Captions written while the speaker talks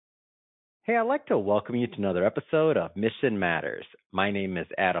Hey, I'd like to welcome you to another episode of Mission Matters. My name is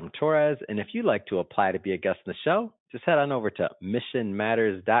Adam Torres, and if you'd like to apply to be a guest in the show, just head on over to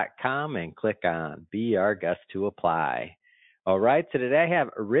missionmatters.com and click on Be Our Guest to apply. All right, so today I have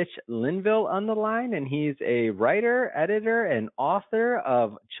Rich Linville on the line, and he's a writer, editor, and author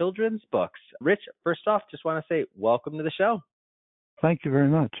of children's books. Rich, first off, just want to say welcome to the show. Thank you very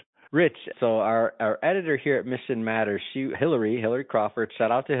much. Rich, so our editor here at Mission Matters, Hillary Crawford,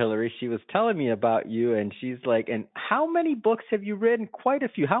 shout out to Hillary. She was telling me about you, and she's like, and how many books have you written? Quite a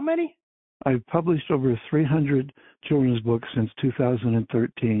few. How many? I've published over 300 children's books since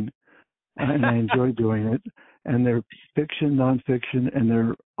 2013, and I enjoy doing it. And they're fiction, nonfiction, and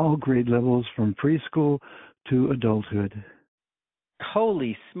they're all grade levels from preschool to adulthood.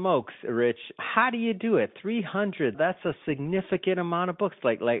 Holy smokes, Rich. How do you do it? 300, that's a significant amount of books.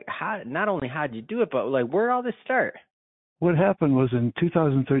 Like how, not only how did you do it, but like where did all this start? What happened was in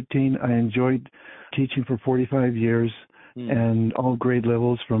 2013, I enjoyed teaching for 45 years and all grade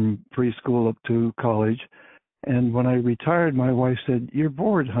levels from preschool up to college. And when I retired, my wife said, "You're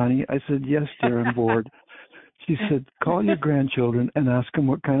bored, honey." I said, "Yes, dear, I'm bored." She said, "Call your grandchildren and ask them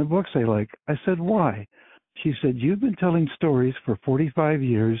what kind of books they like." I said, "Why?" She said, "You've been telling stories for 45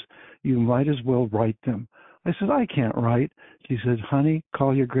 years. You might as well write them." I said, "I can't write." She said, "Honey,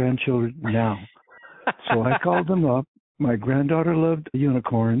 call your grandchildren now." So I called them up. My granddaughter loved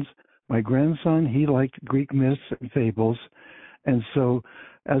unicorns. My grandson, he liked Greek myths and fables. And so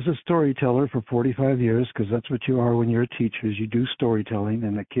as a storyteller for 45 years, because that's what you are when you're a teacher, is you do storytelling,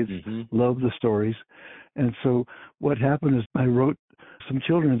 and the kids love the stories. And so what happened is I wrote some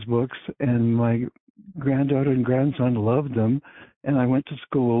children's books, and my granddaughter and grandson loved them, and I went to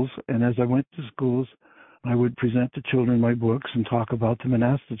schools, and as I went to schools, I would present to children my books and talk about them and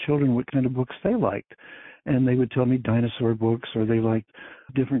ask the children what kind of books they liked. And they would tell me dinosaur books, or they liked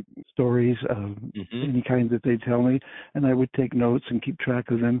different stories of any kind that they'd tell me, and I would take notes and keep track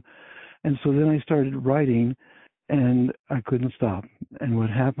of them. And so then I started writing, and I couldn't stop. And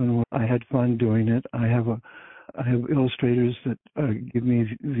what happened was I had fun doing it. I have illustrators that give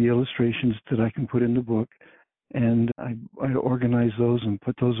me the illustrations that I can put in the book, and I organize those and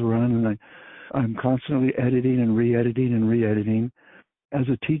put those around, and I'm constantly editing and re-editing. As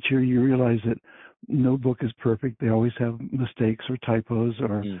a teacher, you realize that no book is perfect. They always have mistakes or typos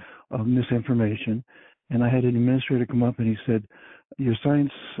or misinformation. And I had an administrator come up and he said, "Your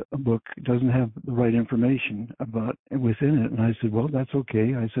science book doesn't have the right information about within it." And I said, "Well, that's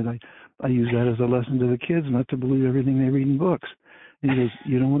okay." I said, I use that as a lesson to the kids not to believe everything they read in books. And he goes,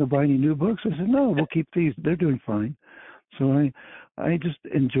 "You don't want to buy any new books?" I said, "No, we'll keep these. They're doing fine." So I just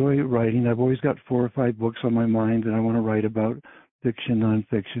enjoy writing. I've always got 4 or 5 books on my mind that I want to write about, fiction,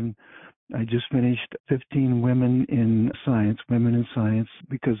 nonfiction. I just finished 15 women in science,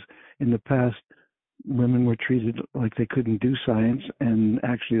 because in the past, women were treated like they couldn't do science, and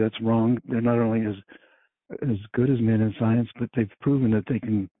actually that's wrong. They're not only as good as men in science, but they've proven that they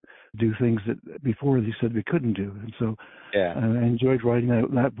can do things that before they said we couldn't do. And so I enjoyed writing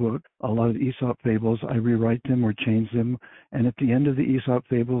that book. A lot of Aesop fables, I rewrite them or change them, and at the end of the Aesop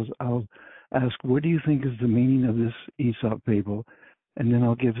fables, I'll ask, "What do you think is the meaning of this Aesop fable?" And then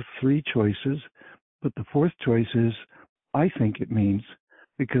I'll give 3 choices, but the 4th choice is, "I think it means,"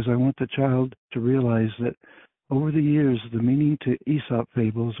 because I want the child to realize that over the years, the meaning to Aesop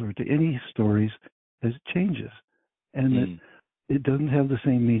fables or to any stories changes, and that it doesn't have the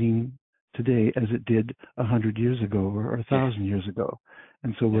same meaning today as it did 100 years ago or 1,000 years ago.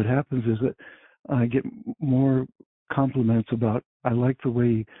 And so what happens is that I get more compliments about, "I like the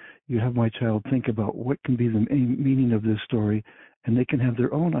way you have my child think about what can be the meaning of this story," and they can have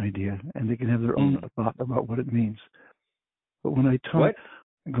their own idea and they can have their own thought about what it means. But when I talk,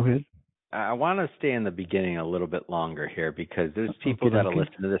 go ahead. I want to stay in the beginning a little bit longer here because there's people that'll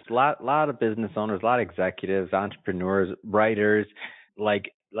listen to this. A lot of business owners, a lot of executives, entrepreneurs, writers.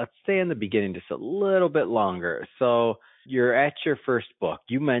 Like, let's stay in the beginning just a little bit longer. So you're at your first book.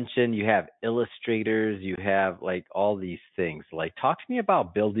 You mentioned you have illustrators, you have like all these things. Like, talk to me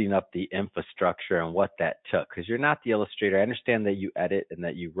about building up the infrastructure and what that took, because you're not the illustrator. I understand that you edit and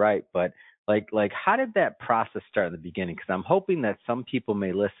that you write, but like how did that process start in the beginning? Because I'm hoping that some people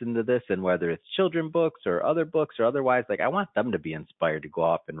may listen to this, and whether it's children books or other books or otherwise, like I want them to be inspired to go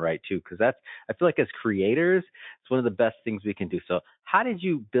off and write too, because I feel like as creators, it's one of the best things we can do. So how did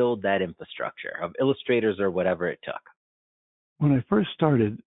you build that infrastructure of illustrators or whatever it took? When I first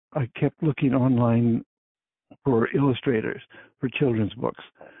started, I kept looking online for illustrators for children's books,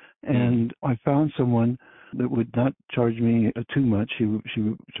 and I found someone that would not charge me too much.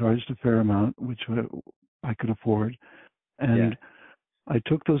 She charged a fair amount, which I could afford, and I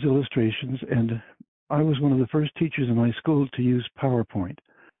took those illustrations, and I was one of the first teachers in my school to use PowerPoint.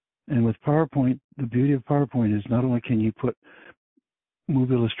 And with PowerPoint, the beauty of PowerPoint is not only can you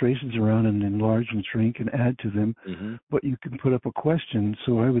move illustrations around and enlarge and shrink and add to them, but you can put up a question.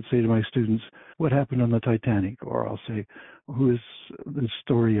 So I would say to my students, what happened on the Titanic? Or I'll say, who is this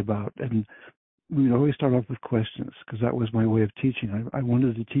story about? And we'd always start off with questions, because that was my way of teaching. I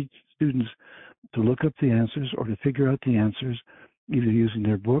wanted to teach students to look up the answers or to figure out the answers, either using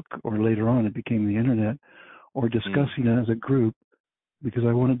their book, or later on it became the internet, or discussing it as a group, because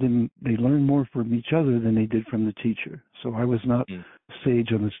I wanted them, they learn more from each other than they did from the teacher. So I was not sage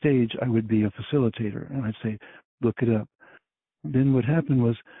on the stage, I would be a facilitator, and I'd say, look it up. Then what happened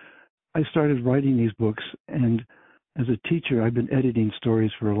was I started writing these books, and as a teacher, I've been editing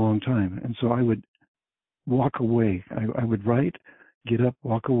stories for a long time, and so I would walk away. I would write, get up,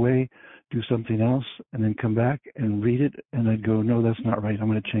 walk away, do something else, and then come back and read it, and I'd go, no, that's not right, I'm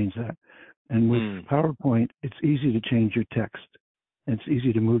going to change that. And with PowerPoint, it's easy to change your text. It's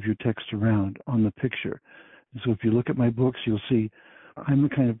easy to move your text around on the picture. And so if you look at my books, you'll see I'm the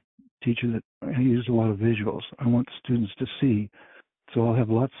kind of teacher that I use a lot of visuals. I want students to see. So I'll have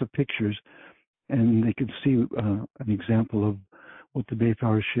lots of pictures, and they can see an example of what the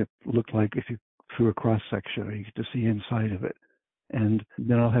Mayflower ship looked like if you threw a cross-section, or you get to see inside of it. And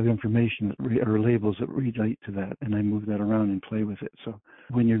then I'll have information or labels that relate to that, and I move that around and play with it. So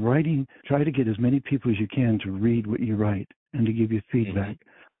when you're writing, try to get as many people as you can to read what you write and to give you feedback.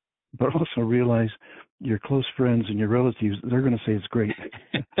 But also realize your close friends and your relatives, they're going to say it's great.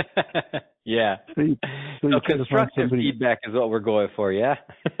 Yeah. So constructive feedback is what we're going for, yeah?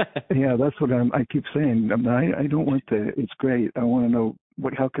 Yeah, that's what I keep saying. I don't want it's great. I want to know,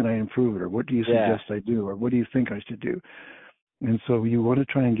 how can I improve it, or what do you suggest I do, or what do you think I should do? And so you want to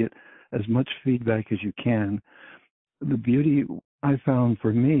try and get as much feedback as you can. The beauty I found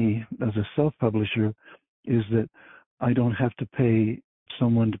for me as a self-publisher is that I don't have to pay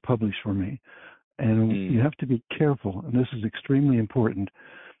someone to publish for me. And you have to be careful, and this is extremely important.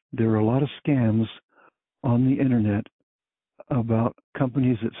 There are a lot of scams on the internet about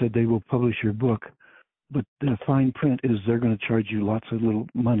companies that said they will publish your book, but the fine print is they're going to charge you lots of little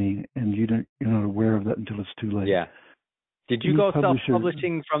money, and you're not aware of that until it's too late. Yeah. Did you go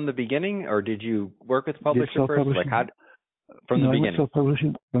self-publishing from the beginning, or did you work with a publisher first? Like from the beginning? I went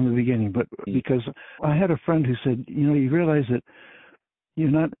self-publishing from the beginning, but because I had a friend who said, you realize that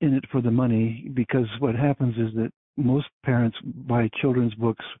you're not in it for the money, because what happens is that most parents buy children's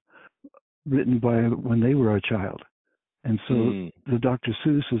books written by when they were a child. And so the Dr.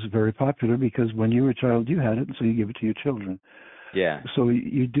 Seuss is very popular because when you were a child, you had it, and so you give it to your children. Yeah. So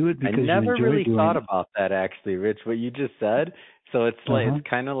you do it because you enjoy doing it. I never really thought about that, actually, Rich, what you just said. So it's like it's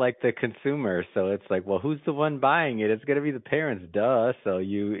kind of like the consumer. So it's like, well, who's the one buying it? It's going to be the parents, duh. So what are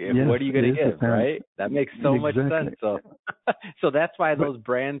you going to give, right? That makes so much sense. So so that's why those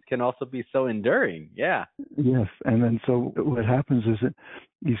brands can also be so enduring. Yeah. Yes, and then so what happens is that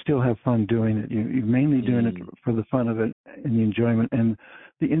you still have fun doing it. You're mainly doing it for the fun of it and the enjoyment and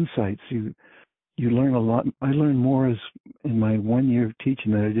the insights. You learn a lot. I learned more in my 1 year of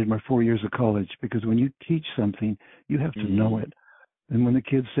teaching than I did my 4 years of college, because when you teach something, you have to know it. And when the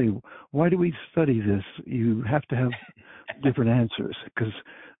kids say, why do we study this? You have to have different answers, because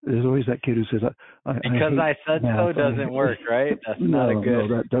there's always that kid who says, because I said math. So doesn't work, right? That's not a good.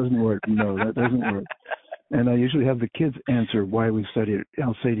 No, that doesn't work. No, that doesn't work. And I usually have the kids answer why we study it.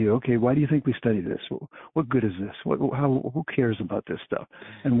 I'll say to you, okay, why do you think we study this? What good is this? Who cares about this stuff?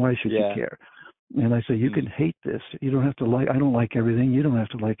 And why should you care? And I say, you can hate this. You don't have to like, I don't like everything. You don't have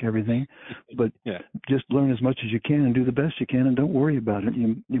to like everything, but just learn as much as you can and do the best you can, and don't worry about it.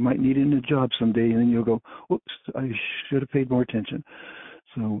 You might need it in a job someday, and then you'll go, whoops, I should have paid more attention.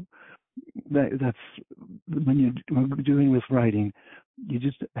 So that's when you're doing with writing, you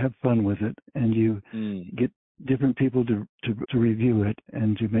just have fun with it, and you get different people to review it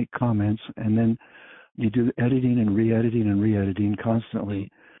and to make comments, and then you do editing and re-editing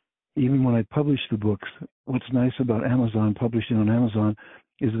constantly. Even when I publish the books, what's nice about publishing on Amazon,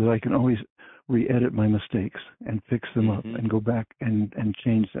 is that I can always re-edit my mistakes and fix them up and go back and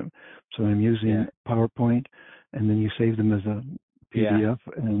change them. So I'm using PowerPoint, and then you save them as a PDF,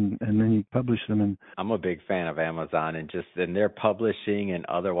 and then you publish them. And I'm a big fan of Amazon and their publishing and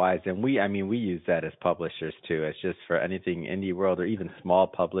otherwise. And we use that as publishers too. It's just for anything indie world or even small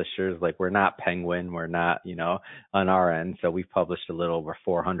publishers. Like we're not Penguin, we're not, on our end. So we've published a little over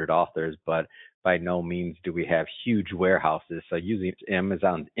 400 authors, but by no means do we have huge warehouses. So using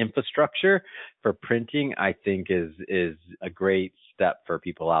Amazon's infrastructure for printing, I think is a great step for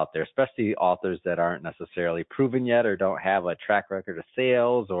people out there, especially authors that aren't necessarily proven yet or don't have a track record of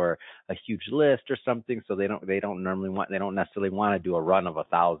sales or a huge list or something. So they don't necessarily want to do a run of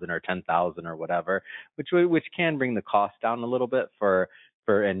 1,000 or 10,000 or whatever, which can bring the cost down a little bit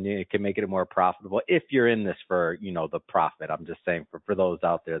and it can make it more profitable if you're in this for, the profit. I'm just saying for those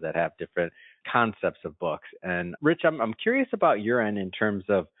out there that have different concepts of books. And Rich, I'm curious about your end in terms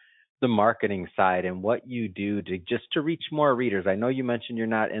of the marketing side and what you do to reach more readers. I know you mentioned you're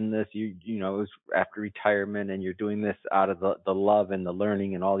not in this, it was after retirement and you're doing this out of the love and the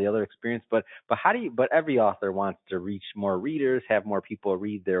learning and all the other experience, but every author wants to reach more readers, have more people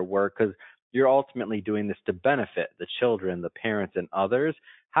read their work, because you're ultimately doing this to benefit the children, the parents, and others.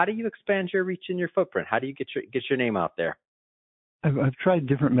 How do you expand your reach and your footprint? How do you get your name out there? I've tried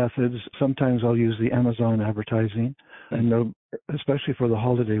different methods. Sometimes I'll use the Amazon advertising, and especially for the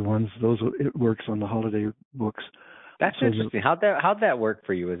holiday ones, it works on the holiday books. That's interesting. How'd that work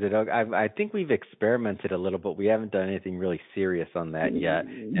for you? Is it? I think we've experimented a little, but we haven't done anything really serious on that yet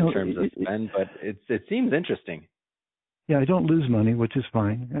in terms of spend. But it seems interesting. Yeah, I don't lose money, which is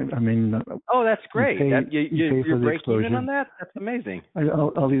fine. I mean, oh, that's great. You're breaking exposure. Even on that? That's amazing.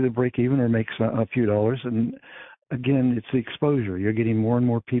 I'll either break even or make a few dollars. And again, it's the exposure. You're getting more and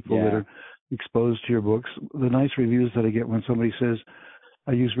more people that are exposed to your books. The nice reviews that I get when somebody says,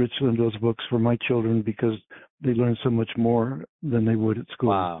 I use Rich Linville's books for my children because they learn so much more than they would at school.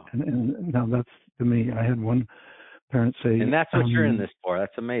 Wow. And now that's, to me, I had one parent say, and that's what you're in this for.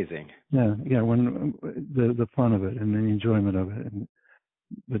 That's amazing. Yeah. When the fun of it and the enjoyment of it.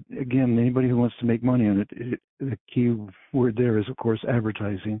 But again, anybody who wants to make money on it, the key word there is, of course,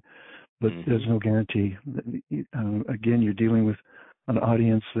 advertising. But there's no guarantee. Again, you're dealing with an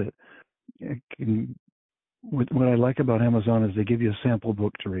audience that can. What I like about Amazon is they give you a sample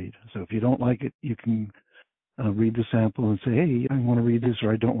book to read. So if you don't like it, you can read the sample and say, hey, I want to read this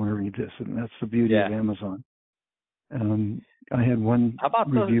or I don't want to read this. And that's the beauty of Amazon. I had one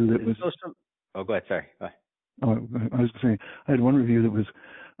review that was... Oh, go ahead. Sorry. Go ahead. Oh, I was saying, I had one review that was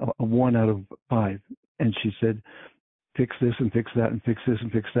a 1 out of 5. And she said, fix this and fix that and fix this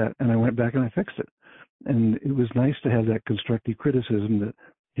and fix that. And I went back and I fixed it. And it was nice to have that constructive criticism that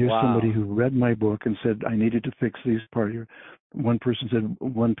here's somebody who read my book and said, I needed to fix these part here. One person said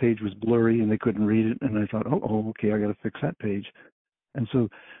one page was blurry and they couldn't read it. And I thought, okay, I got to fix that page. And so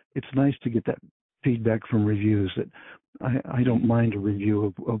it's nice to get that feedback from reviews that I don't mind a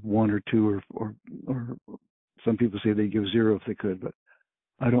review of 1 or 2 or some people say they give 0 if they could, but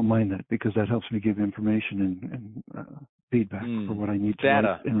I don't mind that because that helps me give information and feedback for what I need to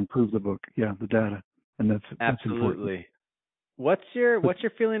write and improve the book. Yeah, the data. And that's absolutely. What's your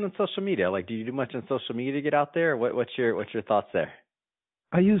feeling on social media? Like, do you do much on social media to get out there? What's your thoughts there?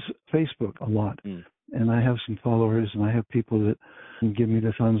 I use Facebook a lot, and I have some followers, and I have people that give me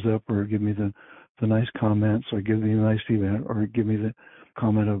the thumbs up or give me the nice comments or give me a nice feedback or give me the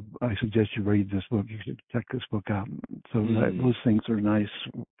comment of, I suggest you read this book. You should check this book out. So those things are nice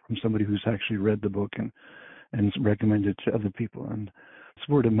from somebody who's actually read the book and recommended it to other people. And it's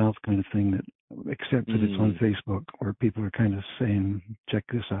word of mouth kind of thing that, except that it's on Facebook where people are kind of saying, check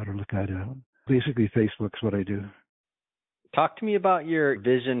this out or look at it. Basically, Facebook's what I do. Talk to me about your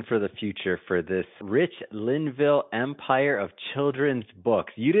vision for the future for this Rich Linville empire of children's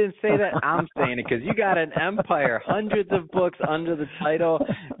books. You didn't say that. I'm saying it because you got an empire, hundreds of books under the title.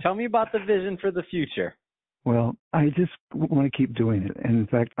 Tell me about the vision for the future. Well, I just want to keep doing it. And in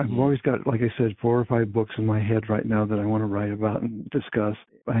fact, I've always got, like I said, 4 or 5 books in my head right now that I want to write about and discuss.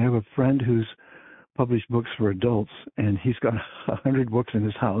 I have a friend who's published books for adults, and he's got 100 books in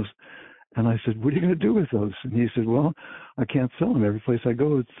his house. And I said, what are you going to do with those? And he said, well, I can't sell them. Every place I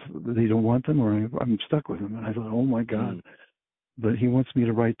go, they don't want them or I'm stuck with them. And I thought, oh, my God. But he wants me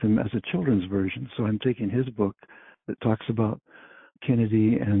to write them as a children's version. So I'm taking his book that talks about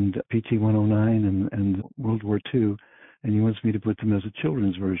Kennedy and PT 109 and World War II, and he wants me to put them as a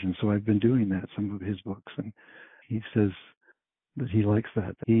children's version. So I've been doing that, some of his books. And he says that he likes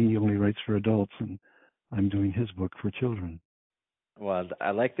that. He only writes for adults, and I'm doing his book for children. Well, I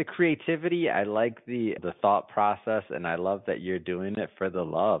like the creativity. I like the thought process, and I love that you're doing it for the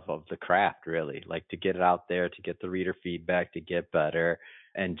love of the craft, really, like to get it out there, to get the reader feedback, to get better,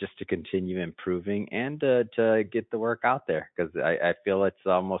 and just to continue improving and to get the work out there. Because I feel it's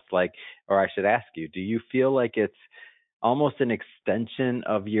almost like, or I should ask you, do you feel like it's almost an extension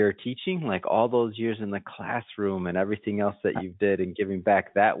of your teaching, like all those years in the classroom and everything else that you did and giving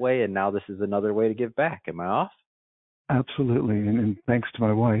back that way, and now this is another way to give back? Am I off? Absolutely, and thanks to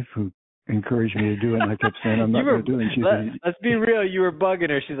my wife who encouraged me to do it, and I kept saying I'm not going to do it. And she said, let's be real, you were bugging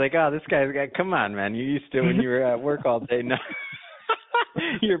her. She's like, oh, this guy's got, come on, man. You used to when you were at work all day. No.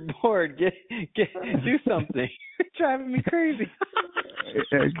 You're bored. Get do something. You're driving me crazy.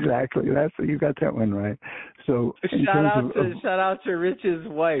 Exactly. You got that one right. So shout out to Rich's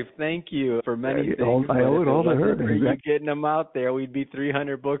wife. Thank you for many things. I owe it all to her. For you getting them out there, we'd be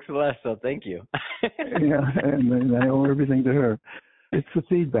 300 books less. So thank you. Yeah, and I owe everything to her. It's the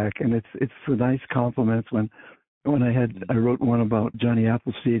feedback, and it's the nice compliments when I wrote one about Johnny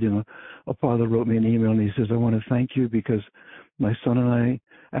Appleseed, and a father wrote me an email, and he says, I want to thank you because my son and I,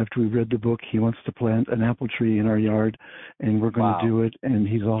 after we read the book, he wants to plant an apple tree in our yard, and we're going to do it, and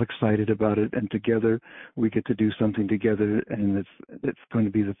he's all excited about it, and together we get to do something together, and it's going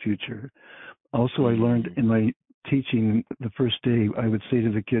to be the future. Also, I learned in my teaching the first day, I would say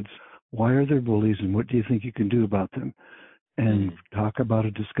to the kids, why are there bullies, and what do you think you can do about them? And talk about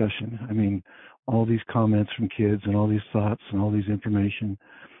a discussion. I mean, all these comments from kids and all these thoughts and all these information.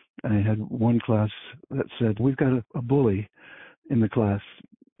 I had one class that said, we've got a bully in the class.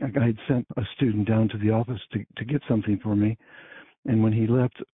 I had sent a student down to the office to get something for me. And when he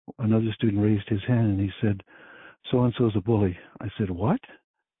left, another student raised his hand and he said, so-and-so's a bully. I said, what?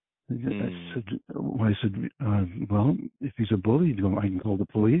 I said, well, if he's a bully, I can call the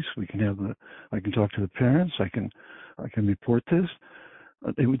police. I can talk to the parents. I can report this.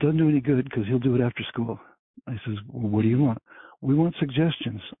 It doesn't do any good because he'll do it after school. I says, well, what do you want? We want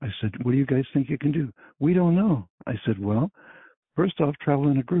suggestions. I said, what do you guys think you can do? We don't know. I said, well, first off, travel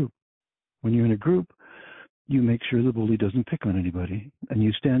in a group. When you're in a group, you make sure the bully doesn't pick on anybody. And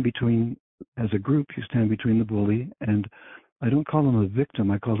as a group, you stand between the bully, and I don't call him a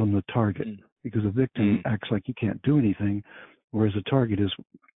victim, I call him the target, because a victim acts like he can't do anything, whereas a target is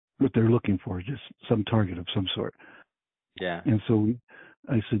what they're looking for, just some target of some sort. Yeah. And so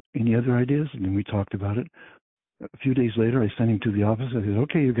I said, any other ideas? And then we talked about it. A few days later, I sent him to the office. I said,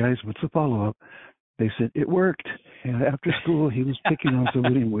 okay, you guys, what's the follow-up? They said, it worked. And after school, he was picking on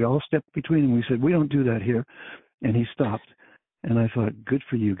somebody, and we all stepped between him. We said, we don't do that here. And he stopped. And I thought, good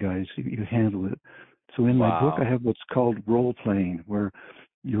for you guys. You handle it. So in my book, I have what's called role-playing, where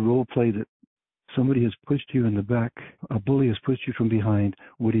you role-play that somebody has pushed you in the back, a bully has pushed you from behind.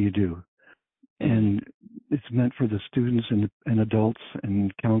 What do you do? And it's meant for the students and adults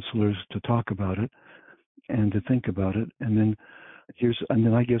and counselors to talk about it and to think about it. And then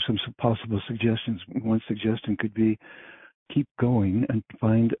I give some possible suggestions. One suggestion could be keep going and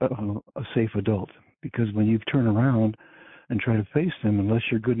find a safe adult, because when you turn around and try to face them, unless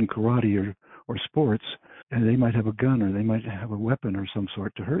you're good in karate or sports, and they might have a gun or they might have a weapon or some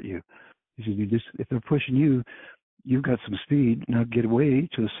sort to hurt you. If they're pushing you, you've got some speed. Now get away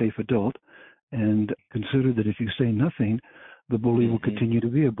to a safe adult and consider that if you say nothing, the bully will continue to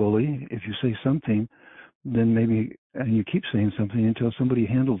be a bully. If you say something, then maybe, and you keep saying something until somebody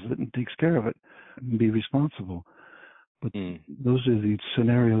handles it and takes care of it and be responsible. But those are the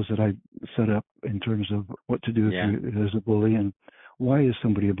scenarios that I set up in terms of what to do if you as a bully, and why is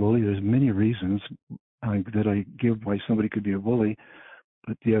somebody a bully. There's many reasons that I give why somebody could be a bully,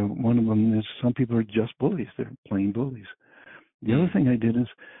 but one of them is some people are just bullies. They're plain bullies. The other thing I did is,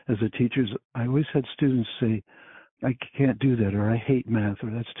 as a teacher, I always had students say, I can't do that, or I hate math,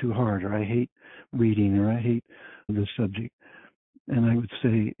 or that's too hard, or I hate reading, or I hate this subject. And I would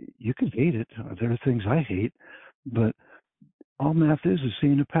say, you can hate it. There are things I hate, but all math is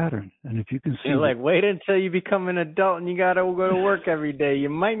seeing a pattern. And if you can see wait until you become an adult and you got to go to work every day. You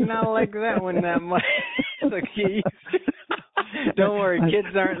might not like that one that much. Don't worry,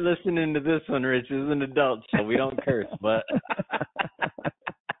 kids aren't listening to this one, Rich. This is an adult show. We don't curse, but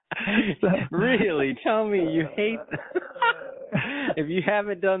really, tell me you hate. If you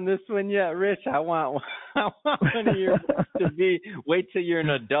haven't done this one yet, Rich, I want one of your to be. Wait till you're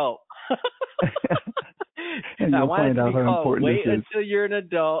an adult. And you'll find out how important Wait this is. until you're an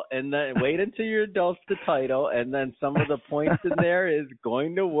adult, and then wait until you're adult's the title, and then some of the points in there is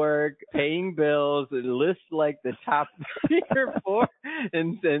going to work, paying bills, and list like the top 3 or 4.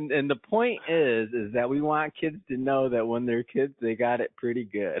 And the point is that we want kids to know that when they're kids, they got it pretty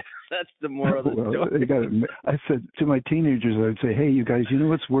good. That's the moral of the story. They got it. I said to my teenagers, I would say, hey, you guys, you know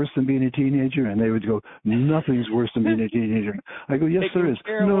what's worse than being a teenager? And they would go, nothing's worse than being a teenager. I go, yes, there is.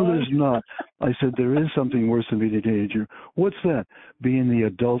 No, there's not. I said, there is something worse than being a teenager. What's that? Being the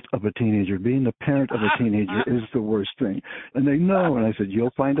adult of a teenager, being the parent of a teenager is the worst thing. And they know. And I said,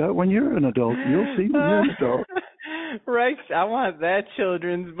 you'll find out when you're an adult. You'll see when you're an adult. Right. I want that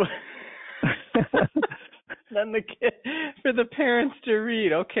children's book. Then the kid, for the parents to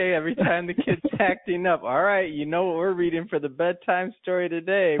read. Okay, every time the kid's acting up. All right, you know what we're reading for the bedtime story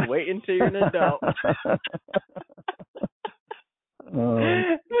today. Wait until you're an adult.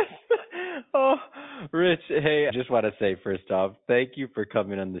 Oh, Rich, hey, I just want to say first off, thank you for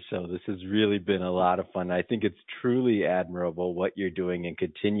coming on the show. This has really been a lot of fun. I think it's truly admirable what you're doing and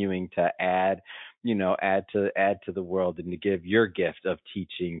continuing to add to the world and to give your gift of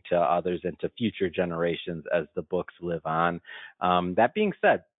teaching to others and to future generations as the books live on. That being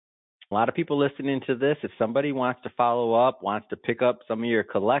said, a lot of people listening to this, if somebody wants to follow up, wants to pick up some of your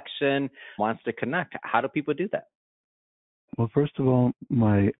collection, wants to connect, how do people do that? Well, first of all,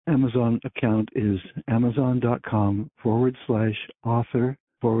 my Amazon account is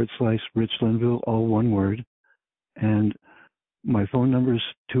amazon.com/author/Rich Linville, all one word. And my phone number is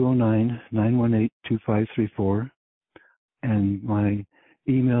 209-918-2534. And my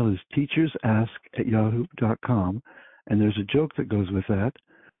email is teachersask@yahoo.com. And there's a joke that goes with that.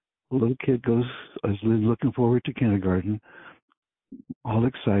 A little kid is looking forward to kindergarten, all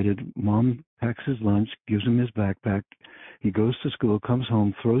excited. Mom packs his lunch, gives him his backpack. He goes to school, comes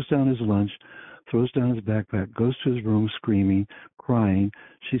home, throws down his lunch, throws down his backpack, goes to his room screaming, crying.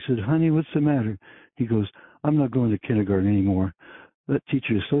 She said, "Honey, what's the matter?" He goes, "I'm not going to kindergarten anymore. That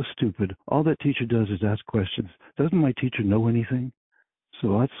teacher is so stupid. All that teacher does is ask questions. Doesn't my teacher know anything?"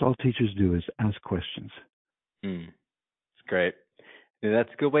 So that's all teachers do, is ask questions. It's great.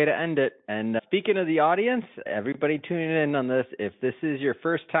 That's a good way to end it. And speaking of the audience, everybody tuning in on this, if this is your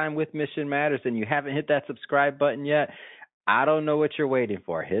first time with Mission Matters and you haven't hit that subscribe button yet, I don't know what you're waiting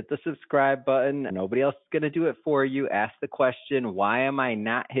for. Hit the subscribe button. Nobody else is going to do it for you. Ask the question, why am I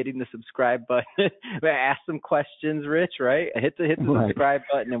not hitting the subscribe button? Ask some questions, Rich, right? Hit the subscribe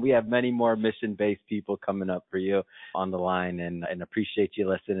button, and we have many more mission-based people coming up for you on the line, and appreciate you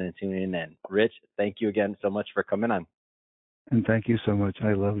listening and tuning in. Rich, thank you again so much for coming on. And thank you so much.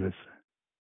 I love this.